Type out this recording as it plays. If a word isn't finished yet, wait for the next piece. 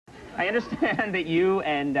I understand that you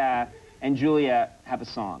and Julia have a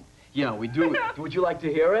song. Yeah, we do. Would you like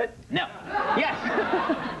to hear it? No. Yes.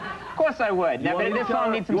 Of course I would. Now, but this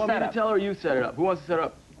song needs some setup. You want me to tell her or you set it up? Who wants to set it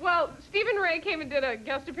up? Well, Stephen Ray came and did a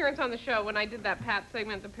guest appearance on the show when I did that Pat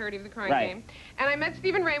segment, the parody of the Crying Game. And I met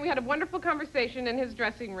Stephen Ray, and we had a wonderful conversation in his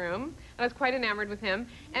dressing room. And I was quite enamored with him.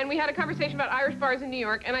 And we had a conversation about Irish bars in New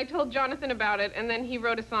York, and I told Jonathan about it, and then he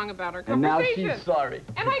wrote a song about our conversation. And now she's sorry.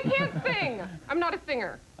 And I can't sing. I'm not a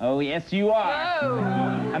singer. Oh, yes, you are. Oh.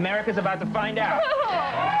 America's about to find out. Just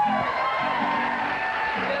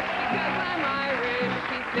because I'm Irish,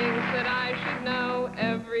 he thinks that I should know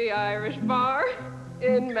every Irish bar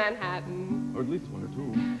in Manhattan. Or at least one or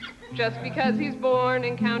two. Just because he's born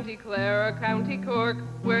in County Clare or County Cork,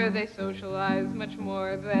 where they socialize much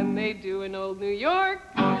more than they do in old New York.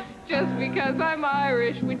 Just because I'm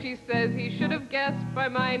Irish, which he says he should have guessed by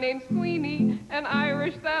my name Sweeney, and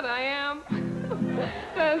Irish that I am,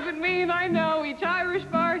 doesn't mean I know each Irish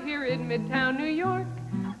bar here in Midtown New York.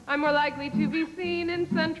 I'm more likely to be seen in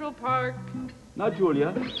Central Park. Now,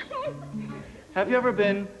 Julia, have you ever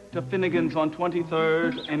been to Finnegan's on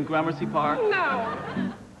 23rd and Gramercy Park?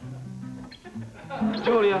 No.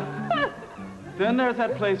 Julia, then there's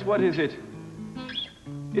that place, what is it?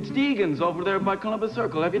 It's Deegan's over there by Columbus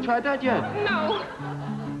Circle. Have you tried that yet? No.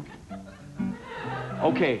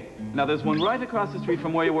 Okay, now there's one right across the street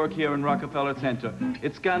from where you work here in Rockefeller Center.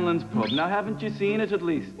 It's Scanlon's Pub. Now, haven't you seen it at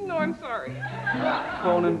least? No, I'm sorry.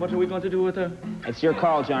 Conan, what are we going to do with her? It's your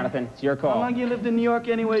call, Jonathan. It's your call. How long you lived in New York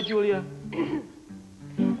anyway, Julia?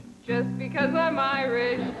 Just because I'm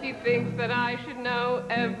Irish, he thinks that I should know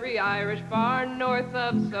every Irish bar north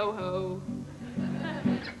of Soho.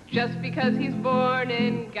 Just because he's born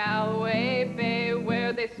in Galway Bay,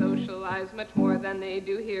 where they socialize much more than they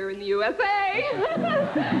do here in the USA.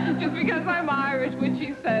 Just because I'm Irish, which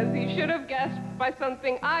he says he should have guessed by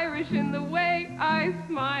something Irish in the way I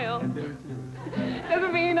smile.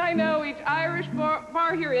 Doesn't mean I know each Irish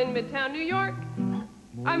bar here in Midtown New York.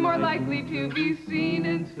 I'm more likely to be seen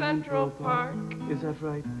in Central Park. Is that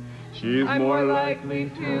right? I'm more likely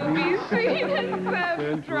to be seen in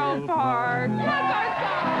Central Park.